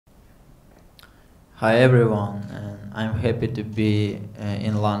Hi everyone, and I'm happy to be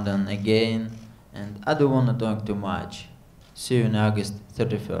in London again, and I don't want to talk too much. See you on August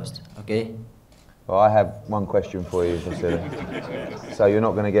 31st, okay? Well, I have one question for you, Vasiliy. So you're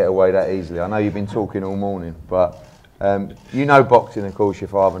not going to get away that easily. I know you've been talking all morning, but you know boxing, of course, your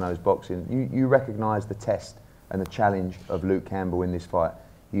father knows boxing. You recognise the test and the challenge of Luke Campbell in this fight.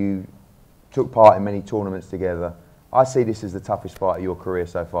 You took part in many tournaments together. I see this as the toughest fight of your career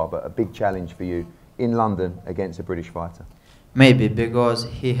so far, but a big challenge for you in London against a British fighter. Maybe because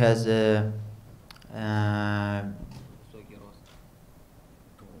he has a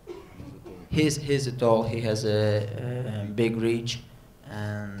he's tall, he has a big reach,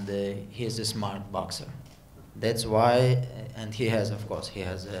 and he's a smart boxer. That's why, and he has, of course, he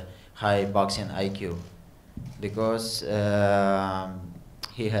has a high boxing IQ, because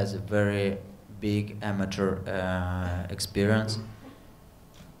he has a very big amateur experience.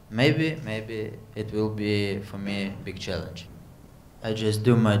 Maybe it will be for me a big challenge. I just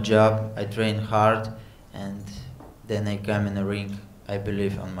do my job, I train hard, and then I come in the ring. I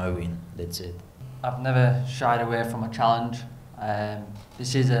believe on my win. That's it. I've never shied away from a challenge.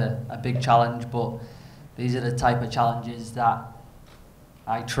 This is a big challenge, but these are the type of challenges that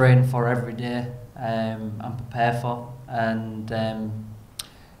I train for every day and prepare for. And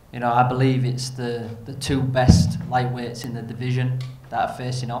you know, I believe it's the two best lightweights in the division that are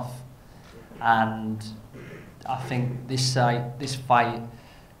facing off, and I think this fight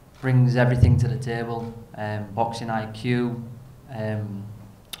brings everything to the table: boxing IQ,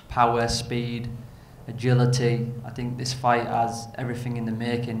 power, speed, agility. I think this fight has everything in the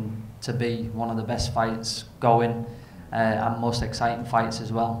making to be one of the best fights going, and most exciting fights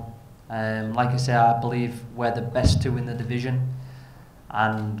as well. Like I say, I believe we're the best two in the division,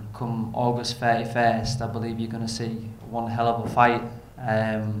 and come August 31st, I believe you're going to see one hell of a fight.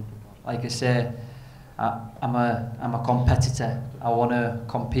 Like I say, I'm a competitor. I want to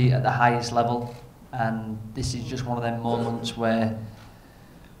compete at the highest level, and this is just one of them moments where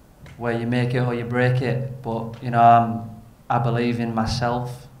you make it or you break it. But you know, I believe in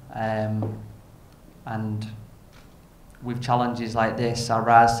myself, and with challenges like this, I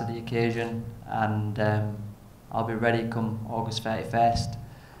rise to the occasion, and I'll be ready come August 31st.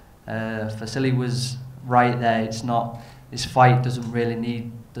 Vasiliy was right there. It's not. This fight doesn't really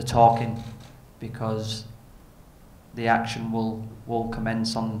need the talking, because the action will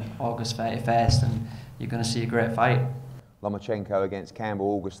commence on August 31st, and you're going to see a great fight. Lomachenko against Campbell,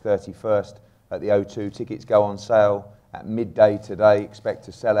 August 31st at the O2. Tickets go on sale at midday today. Expect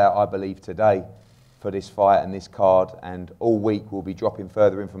to sell out, I believe, today for this fight and this card. And all week we'll be dropping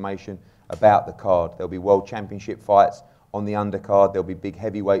further information about the card. There'll be World Championship fights on the undercard. There'll be big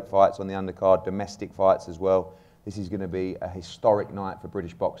heavyweight fights on the undercard, domestic fights as well. This is going to be a historic night for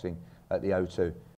British boxing at the O2.